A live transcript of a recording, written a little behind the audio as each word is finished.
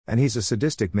And he's a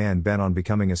sadistic man bent on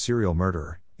becoming a serial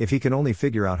murderer, if he can only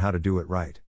figure out how to do it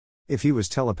right. If he was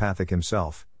telepathic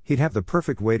himself, he'd have the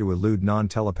perfect way to elude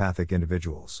non-telepathic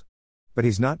individuals. But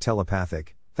he's not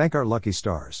telepathic, thank our lucky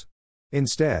stars.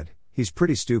 Instead, he's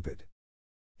pretty stupid.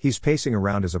 He's pacing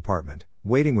around his apartment,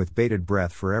 waiting with bated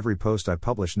breath for every post I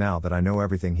publish now that I know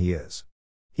everything he is.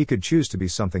 He could choose to be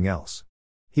something else.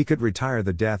 He could retire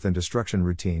the death and destruction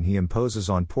routine he imposes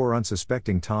on poor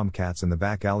unsuspecting tomcats in the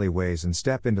back alleyways and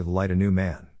step into the light a new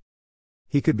man.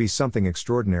 He could be something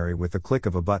extraordinary with the click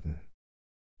of a button.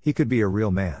 He could be a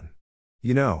real man.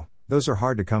 You know, those are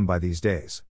hard to come by these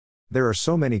days. There are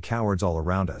so many cowards all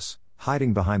around us,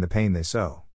 hiding behind the pain they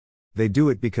sow. They do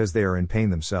it because they are in pain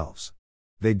themselves.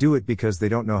 They do it because they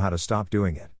don't know how to stop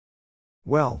doing it.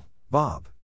 Well, Bob.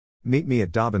 Meet me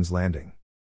at Dobbin's Landing.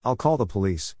 I'll call the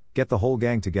police, get the whole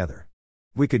gang together.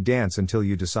 We could dance until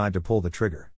you decide to pull the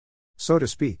trigger. So to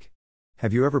speak.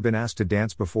 Have you ever been asked to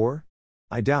dance before?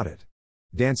 I doubt it.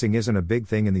 Dancing isn't a big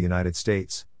thing in the United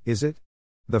States, is it?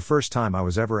 The first time I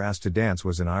was ever asked to dance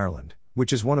was in Ireland,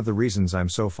 which is one of the reasons I'm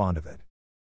so fond of it.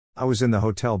 I was in the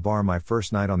hotel bar my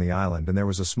first night on the island and there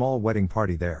was a small wedding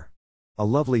party there. A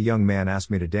lovely young man asked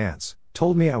me to dance,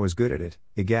 told me I was good at it,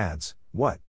 egads,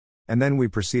 what? And then we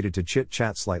proceeded to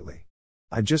chit-chat slightly.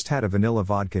 I just had a vanilla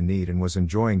vodka neat and was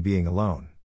enjoying being alone.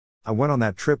 I went on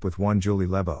that trip with one Julie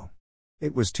Lebo.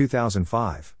 It was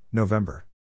 2005, November.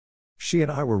 She and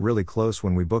I were really close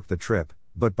when we booked the trip,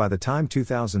 but by the time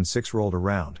 2006 rolled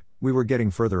around, we were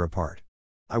getting further apart.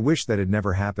 I wish that had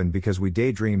never happened because we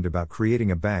daydreamed about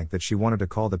creating a bank that she wanted to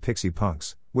call the Pixie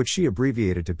Punks, which she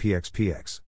abbreviated to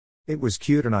PXPX. It was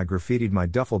cute and I graffitied my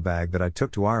duffel bag that I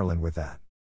took to Ireland with that.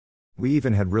 We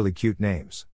even had really cute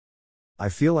names. I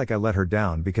feel like I let her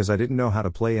down because I didn't know how to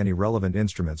play any relevant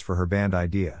instruments for her band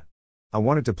idea. I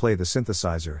wanted to play the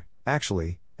synthesizer,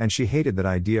 actually, and she hated that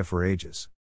idea for ages.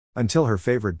 Until her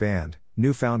favorite band,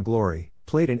 New Found Glory,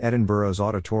 played in Edinburgh's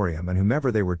auditorium and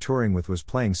whomever they were touring with was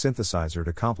playing synthesizer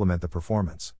to complement the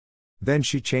performance. Then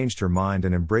she changed her mind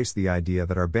and embraced the idea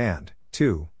that our band,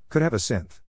 too, could have a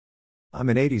synth. I'm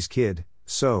an 80s kid,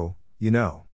 so, you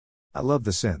know. I love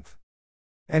the synth.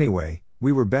 Anyway,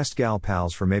 we were best gal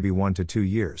pals for maybe 1 to 2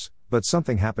 years, but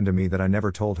something happened to me that I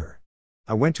never told her.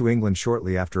 I went to England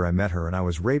shortly after I met her and I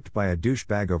was raped by a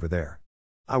douchebag over there.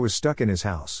 I was stuck in his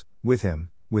house, with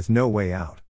him, with no way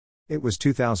out. It was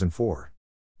 2004.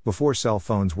 Before cell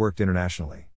phones worked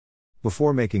internationally.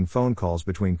 Before making phone calls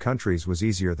between countries was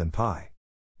easier than pie.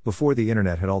 Before the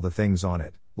internet had all the things on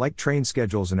it, like train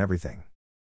schedules and everything.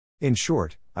 In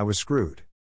short, I was screwed.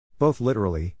 Both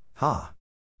literally,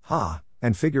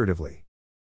 and figuratively.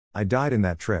 I died in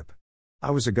that trip.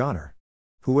 I was a goner.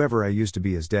 Whoever I used to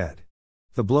be is dead.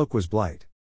 The bloke was Blight.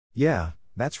 Yeah,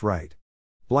 that's right.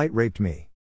 Blight raped me.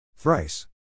 Thrice.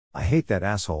 I hate that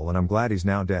asshole and I'm glad he's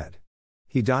now dead.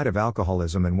 He died of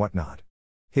alcoholism and whatnot.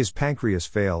 His pancreas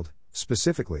failed,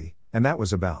 specifically, and that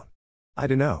was about, I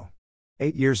dunno,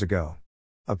 8 years ago.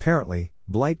 Apparently,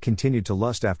 Blight continued to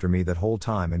lust after me that whole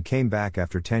time and came back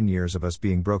after 10 years of us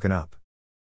being broken up.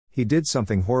 He did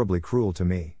something horribly cruel to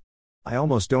me. I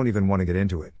almost don't even want to get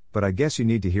into it, but I guess you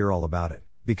need to hear all about it,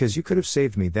 because you could have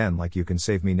saved me then like you can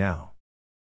save me now.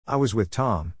 I was with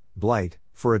Tom, Blight,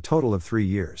 for a total of 3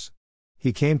 years.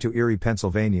 He came to Erie,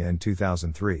 Pennsylvania in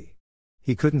 2003.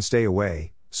 He couldn't stay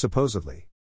away, supposedly.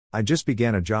 I just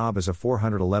began a job as a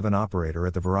 411 operator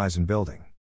at the Verizon building.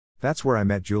 That's where I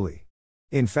met Julie.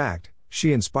 In fact,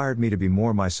 she inspired me to be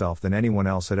more myself than anyone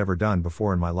else had ever done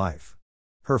before in my life.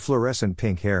 Her fluorescent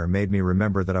pink hair made me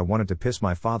remember that I wanted to piss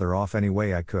my father off any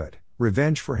way I could,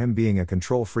 revenge for him being a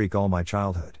control freak all my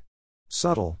childhood.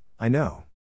 Subtle, I know.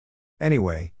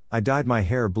 Anyway, I dyed my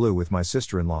hair blue with my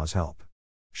sister-in-law's help.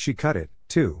 She cut it,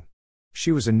 too.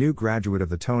 She was a new graduate of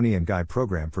the Tony and Guy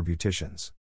program for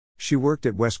beauticians. She worked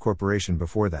at West Corporation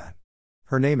before that.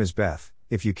 Her name is Beth,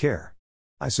 if you care.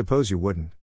 I suppose you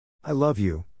wouldn't. I love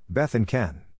you, Beth and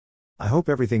Ken. I hope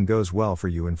everything goes well for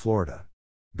you in Florida.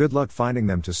 Good luck finding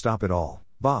them to stop it all,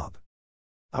 Bob.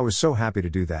 I was so happy to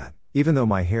do that, even though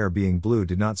my hair being blue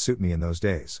did not suit me in those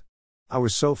days. I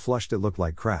was so flushed it looked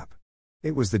like crap.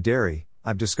 It was the dairy,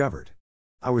 I've discovered.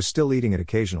 I was still eating it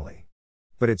occasionally.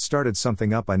 But it started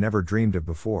something up I never dreamed of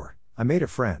before. I made a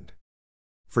friend.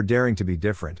 For daring to be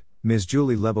different, Ms.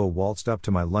 Julie Lebo waltzed up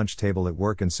to my lunch table at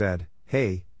work and said,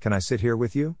 "Hey, can I sit here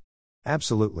with you?"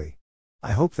 Absolutely.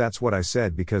 I hope that's what I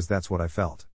said because that's what I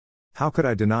felt. How could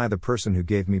I deny the person who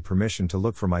gave me permission to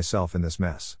look for myself in this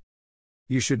mess?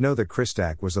 You should know that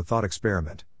Christak was a thought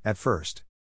experiment, at first.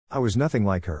 I was nothing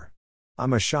like her.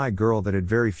 I'm a shy girl that had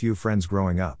very few friends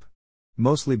growing up.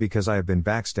 Mostly because I have been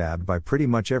backstabbed by pretty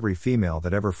much every female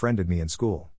that ever friended me in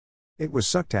school. It was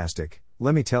sucktastic,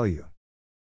 let me tell you.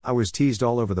 I was teased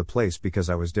all over the place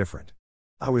because I was different.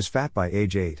 I was fat by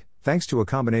age 8, thanks to a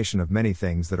combination of many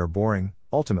things that are boring,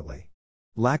 ultimately.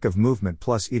 Lack of movement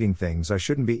plus eating things I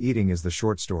shouldn't be eating is the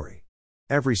short story.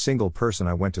 Every single person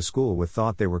I went to school with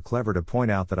thought they were clever to point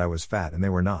out that I was fat and they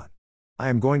were not. I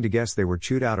am going to guess they were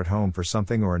chewed out at home for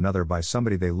something or another by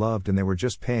somebody they loved and they were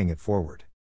just paying it forward.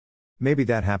 Maybe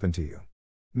that happened to you.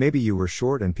 Maybe you were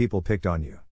short and people picked on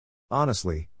you.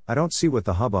 Honestly, I don't see what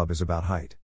the hubbub is about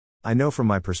height. I know from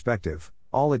my perspective,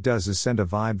 all it does is send a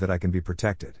vibe that I can be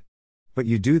protected. But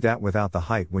you do that without the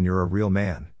height when you're a real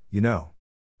man, you know.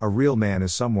 A real man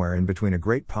is somewhere in between a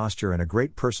great posture and a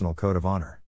great personal code of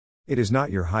honor. It is not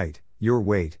your height, your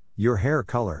weight, your hair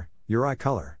color, your eye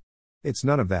color. It's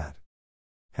none of that.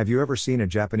 Have you ever seen a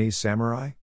Japanese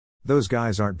samurai? Those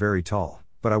guys aren't very tall,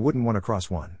 but I wouldn't want to cross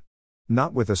one.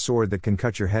 Not with a sword that can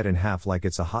cut your head in half like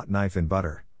it's a hot knife in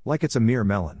butter, like it's a mere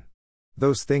melon.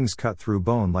 Those things cut through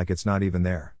bone like it's not even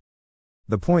there.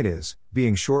 The point is,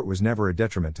 being short was never a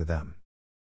detriment to them.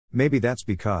 Maybe that's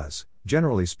because,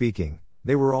 generally speaking,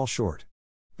 they were all short.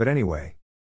 But anyway.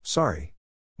 Sorry.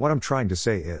 What I'm trying to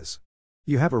say is,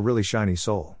 you have a really shiny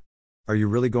soul. Are you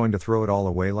really going to throw it all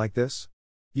away like this?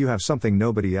 You have something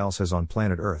nobody else has on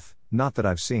planet Earth, not that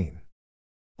I've seen.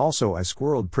 Also, I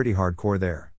squirreled pretty hardcore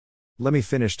there. Let me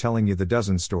finish telling you the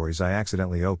dozen stories I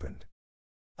accidentally opened.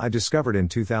 I discovered in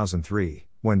 2003,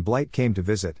 when Blight came to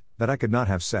visit, that I could not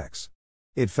have sex.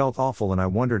 It felt awful and I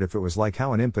wondered if it was like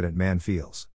how an impotent man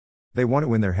feels. They want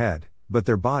it in their head, but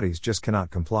their bodies just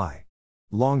cannot comply.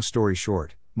 Long story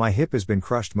short, my hip has been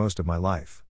crushed most of my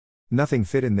life. Nothing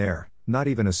fit in there, not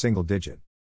even a single digit.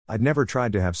 I'd never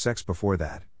tried to have sex before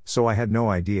that, so I had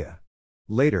no idea.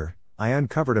 Later, I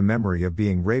uncovered a memory of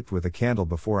being raped with a candle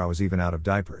before I was even out of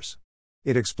diapers.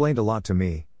 It explained a lot to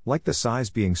me, like the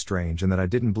size being strange and that I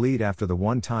didn't bleed after the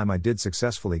one time I did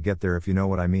successfully get there, if you know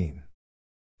what I mean.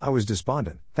 I was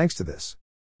despondent, thanks to this.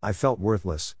 I felt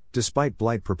worthless, despite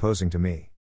Blight proposing to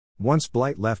me. Once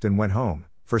Blight left and went home,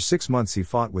 for 6 months he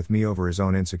fought with me over his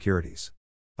own insecurities.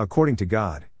 According to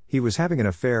God, he was having an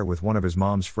affair with one of his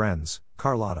mom's friends,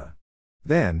 Carlotta.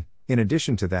 Then, in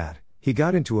addition to that, he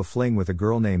got into a fling with a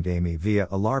girl named Amy via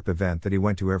a LARP event that he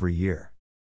went to every year.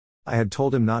 I had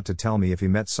told him not to tell me if he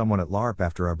met someone at LARP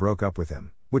after I broke up with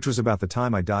him, which was about the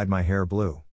time I dyed my hair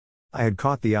blue. I had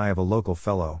caught the eye of a local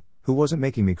fellow, who wasn't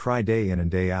making me cry day in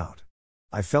and day out.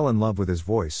 I fell in love with his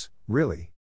voice,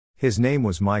 really. His name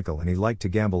was Michael and he liked to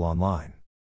gamble online.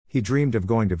 He dreamed of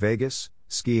going to Vegas,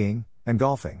 skiing, and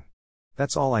golfing.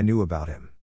 That's all I knew about him.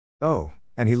 Oh,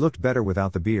 and he looked better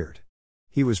without the beard.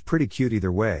 He was pretty cute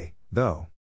either way, though.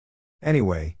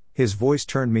 Anyway, his voice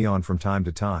turned me on from time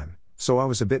to time, so I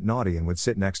was a bit naughty and would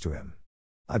sit next to him.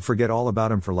 I'd forget all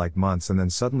about him for like months and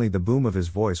then suddenly the boom of his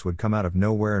voice would come out of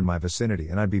nowhere in my vicinity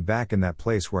and I'd be back in that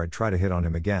place where I'd try to hit on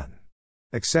him again.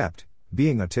 Except,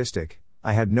 being autistic,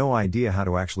 I had no idea how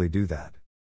to actually do that.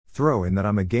 Throw in that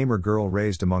I'm a gamer girl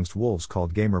raised amongst wolves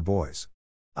called gamer boys.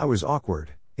 I was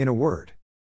awkward, in a word.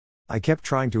 I kept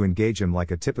trying to engage him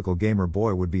like a typical gamer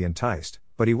boy would be enticed,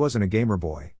 but he wasn't a gamer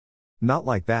boy. Not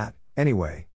like that,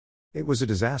 anyway. It was a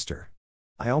disaster.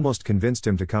 I almost convinced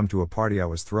him to come to a party I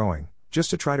was throwing, just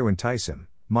to try to entice him,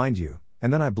 mind you,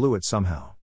 and then I blew it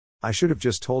somehow. I should have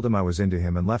just told him I was into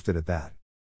him and left it at that.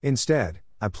 Instead,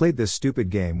 I played this stupid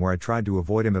game where I tried to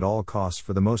avoid him at all costs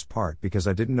for the most part because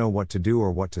I didn't know what to do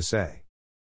or what to say.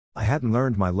 I hadn't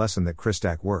learned my lesson that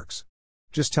Christak works.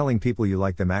 Just telling people you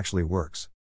like them actually works.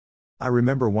 I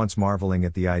remember once marveling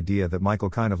at the idea that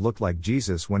Michael kind of looked like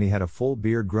Jesus when he had a full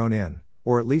beard grown in,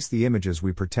 or at least the images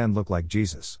we pretend look like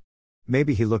Jesus.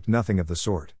 Maybe he looked nothing of the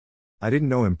sort. I didn't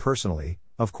know him personally,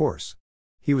 of course.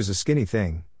 He was a skinny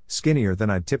thing, skinnier than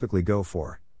I'd typically go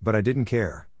for, but I didn't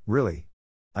care, really.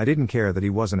 I didn't care that he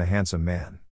wasn't a handsome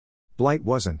man. Blight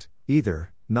wasn't,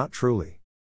 either, not truly.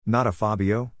 Not a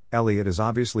Fabio, Elliot is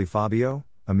obviously Fabio,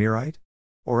 a Mirite?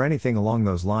 Or anything along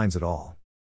those lines at all.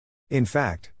 In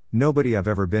fact, nobody I've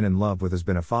ever been in love with has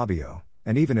been a Fabio,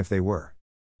 and even if they were.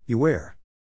 Beware.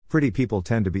 Pretty people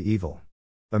tend to be evil.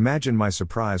 Imagine my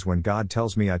surprise when God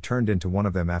tells me I turned into one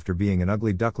of them after being an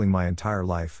ugly duckling my entire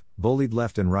life, bullied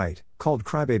left and right, called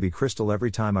crybaby Crystal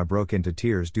every time I broke into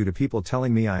tears due to people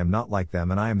telling me I am not like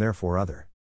them and I am therefore other.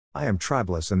 I am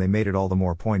tribeless and they made it all the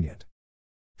more poignant.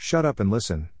 Shut up and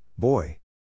listen, boy.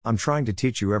 I'm trying to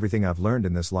teach you everything I've learned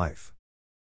in this life.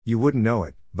 You wouldn't know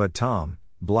it, but Tom,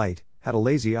 Blight, had a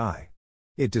lazy eye.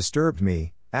 It disturbed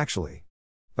me, actually.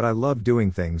 But I loved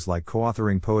doing things like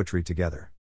co-authoring poetry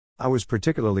together. I was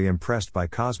particularly impressed by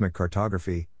Cosmic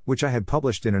Cartography, which I had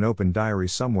published in an open diary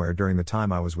somewhere during the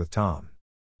time I was with Tom.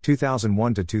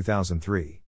 2001 to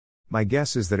 2003. My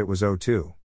guess is that it was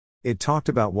O2. It talked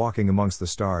about walking amongst the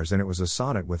stars, and it was a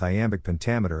sonnet with iambic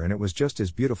pentameter, and it was just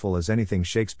as beautiful as anything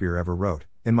Shakespeare ever wrote,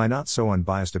 in my not so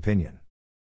unbiased opinion.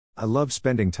 I loved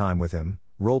spending time with him,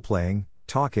 role-playing,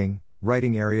 talking,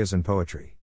 writing areas and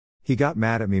poetry. He got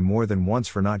mad at me more than once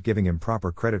for not giving him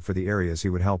proper credit for the areas he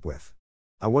would help with.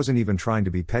 I wasn't even trying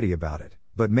to be petty about it,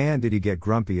 but man did he get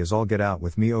grumpy as all get out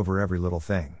with me over every little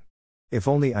thing. If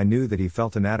only I knew that he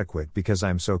felt inadequate because I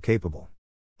am so capable.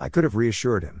 I could have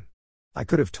reassured him. I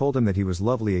could have told him that he was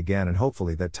lovely again, and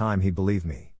hopefully that time he'd believe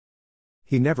me.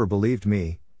 He never believed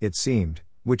me, it seemed,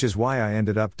 which is why I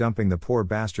ended up dumping the poor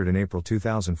bastard in April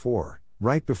 2004,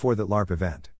 right before that LARP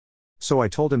event. So I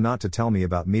told him not to tell me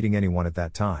about meeting anyone at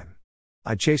that time.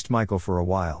 I chased Michael for a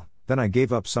while, then I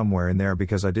gave up somewhere in there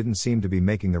because I didn't seem to be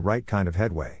making the right kind of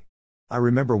headway. I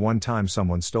remember one time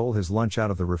someone stole his lunch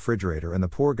out of the refrigerator and the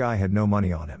poor guy had no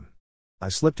money on him. I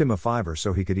slipped him a $5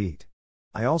 so he could eat.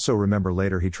 I also remember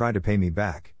later he tried to pay me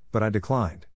back, but I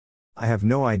declined. I have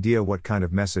no idea what kind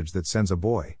of message that sends a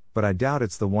boy, but I doubt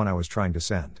it's the one I was trying to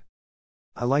send.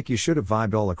 I like you should have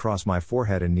vibed all across my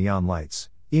forehead in neon lights,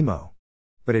 emo.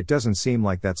 But it doesn't seem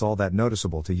like that's all that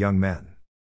noticeable to young men.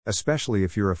 Especially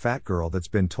if you're a fat girl that's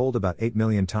been told about 8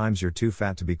 million times you're too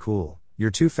fat to be cool, you're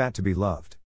too fat to be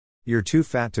loved. You're too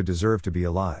fat to deserve to be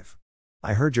alive.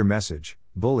 I heard your message,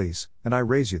 bullies, and I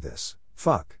raise you this.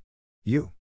 Fuck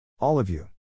you. All of you.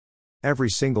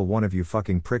 Every single one of you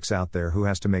fucking pricks out there who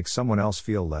has to make someone else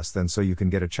feel less than so you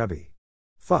can get a chubby.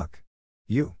 Fuck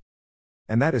you.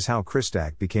 And that is how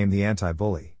Christak became the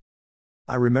anti-bully.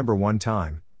 I remember one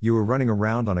time, you were running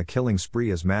around on a killing spree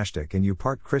as Mashtik and you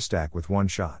parked Christak with one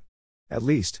shot. At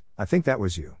least, I think that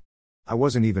was you. I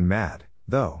wasn't even mad,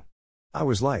 though. I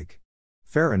was like,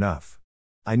 fair enough.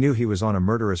 I knew he was on a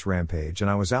murderous rampage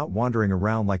and I was out wandering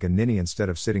around like a ninny instead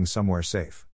of sitting somewhere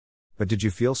safe. But did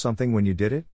you feel something when you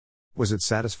did it? Was it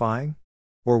satisfying?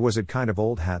 Or was it kind of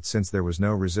old hat since there was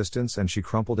no resistance and she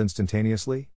crumpled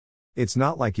instantaneously? It's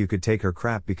not like you could take her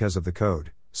crap because of the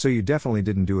code, so you definitely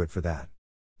didn't do it for that.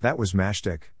 That was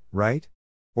Mashtik, right?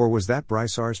 Or was that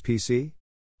Bryce's PC?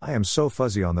 I am so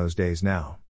fuzzy on those days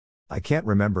now. I can't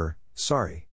remember,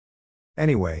 sorry.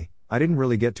 Anyway, I didn't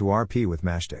really get to RP with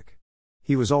Mashtik.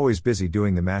 He was always busy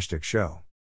doing the Mashtik show.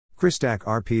 Christak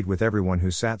RP'd with everyone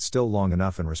who sat still long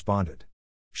enough and responded.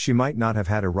 She might not have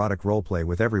had erotic roleplay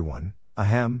with everyone,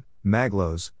 ahem,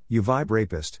 Maglos, you vibe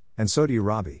rapist, and so do you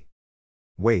Robbie.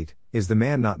 Wait, is the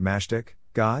man not Mashtik,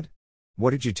 God?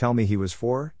 What did you tell me he was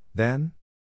for, then?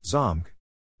 Zomg.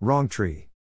 Wrong tree.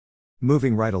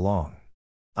 Moving right along.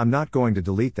 I'm not going to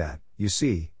delete that, you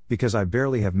see, because I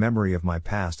barely have memory of my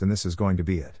past and this is going to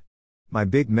be it. My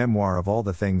big memoir of all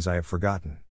the things I have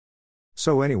forgotten.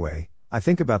 So anyway, I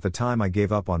think about the time I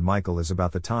gave up on Michael is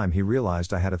about the time he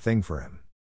realized I had a thing for him.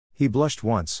 He blushed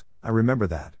once, I remember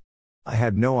that. I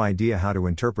had no idea how to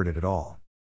interpret it at all.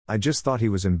 I just thought he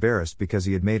was embarrassed because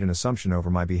he had made an assumption over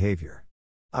my behavior.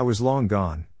 I was long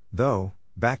gone, though,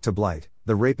 back to Blight,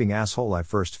 the raping asshole I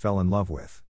first fell in love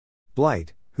with.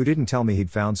 Blight, who didn't tell me he'd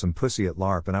found some pussy at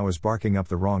LARP and I was barking up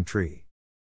the wrong tree.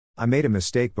 I made a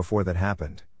mistake before that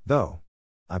happened, though.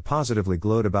 I positively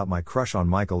glowed about my crush on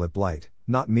Michael at Blight,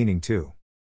 not meaning to.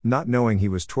 Not knowing he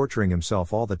was torturing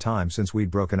himself all the time since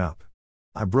we'd broken up.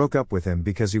 I broke up with him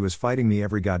because he was fighting me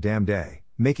every goddamn day,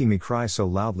 making me cry so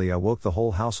loudly I woke the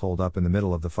whole household up in the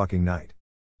middle of the fucking night.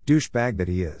 Douchebag that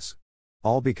he is.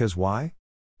 All because why?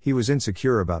 He was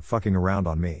insecure about fucking around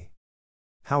on me.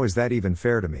 How is that even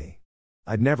fair to me?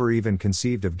 I'd never even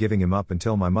conceived of giving him up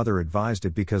until my mother advised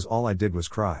it because all I did was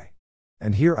cry.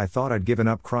 And here I thought I'd given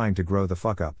up crying to grow the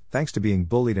fuck up, thanks to being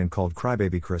bullied and called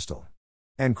Crybaby Crystal.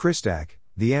 And Christak,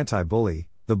 the anti-bully,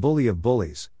 the bully of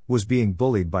bullies, was being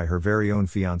bullied by her very own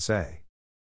fiancé.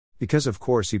 Because of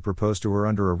course he proposed to her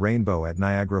under a rainbow at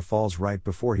Niagara Falls right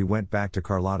before he went back to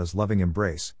Carlotta's loving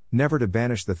embrace, never to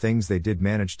banish the things they did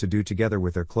manage to do together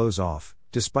with their clothes off,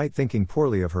 despite thinking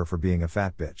poorly of her for being a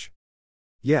fat bitch.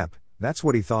 Yep, that's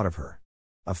what he thought of her.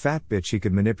 A fat bitch he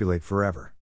could manipulate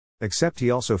forever. Except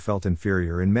he also felt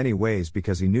inferior in many ways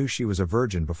because he knew she was a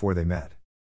virgin before they met.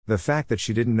 The fact that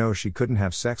she didn't know she couldn't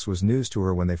have sex was news to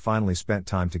her when they finally spent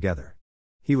time together.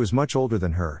 He was much older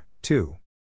than her, too.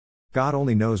 God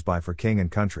only knows by for king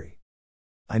and country.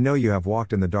 I know you have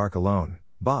walked in the dark alone,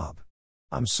 Bob.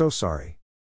 I'm so sorry.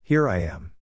 Here I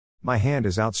am. My hand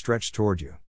is outstretched toward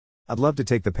you. I'd love to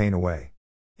take the pain away.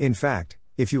 In fact,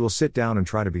 if you will sit down and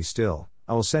try to be still,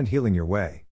 I will send healing your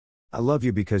way. I love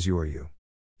you because you are you.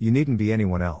 You needn't be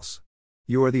anyone else.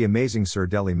 You are the amazing Sir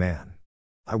Deli man.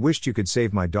 I wished you could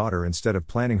save my daughter instead of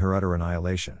planning her utter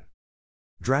annihilation.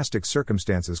 Drastic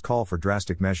circumstances call for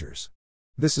drastic measures.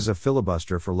 This is a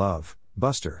filibuster for love,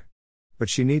 Buster. But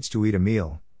she needs to eat a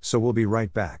meal, so we'll be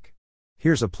right back.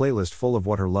 Here's a playlist full of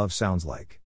what her love sounds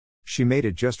like. She made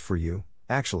it just for you,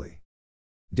 actually.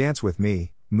 Dance with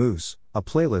me, Moose, a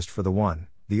playlist for the one,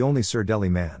 the only Sir Deli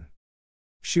man.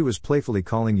 She was playfully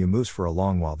calling you Moose for a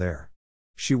long while there.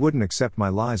 She wouldn't accept my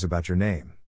lies about your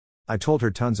name. I told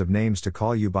her tons of names to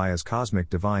call you by as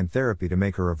cosmic divine therapy to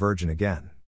make her a virgin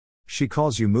again. She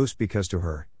calls you Moose because to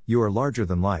her, you are larger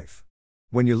than life.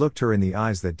 When you looked her in the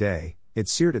eyes that day, it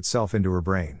seared itself into her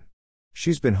brain.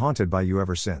 She's been haunted by you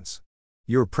ever since.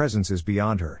 Your presence is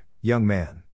beyond her, young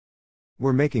man.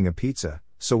 We're making a pizza,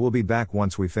 so we'll be back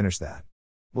once we finish that.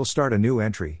 We'll start a new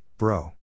entry, bro.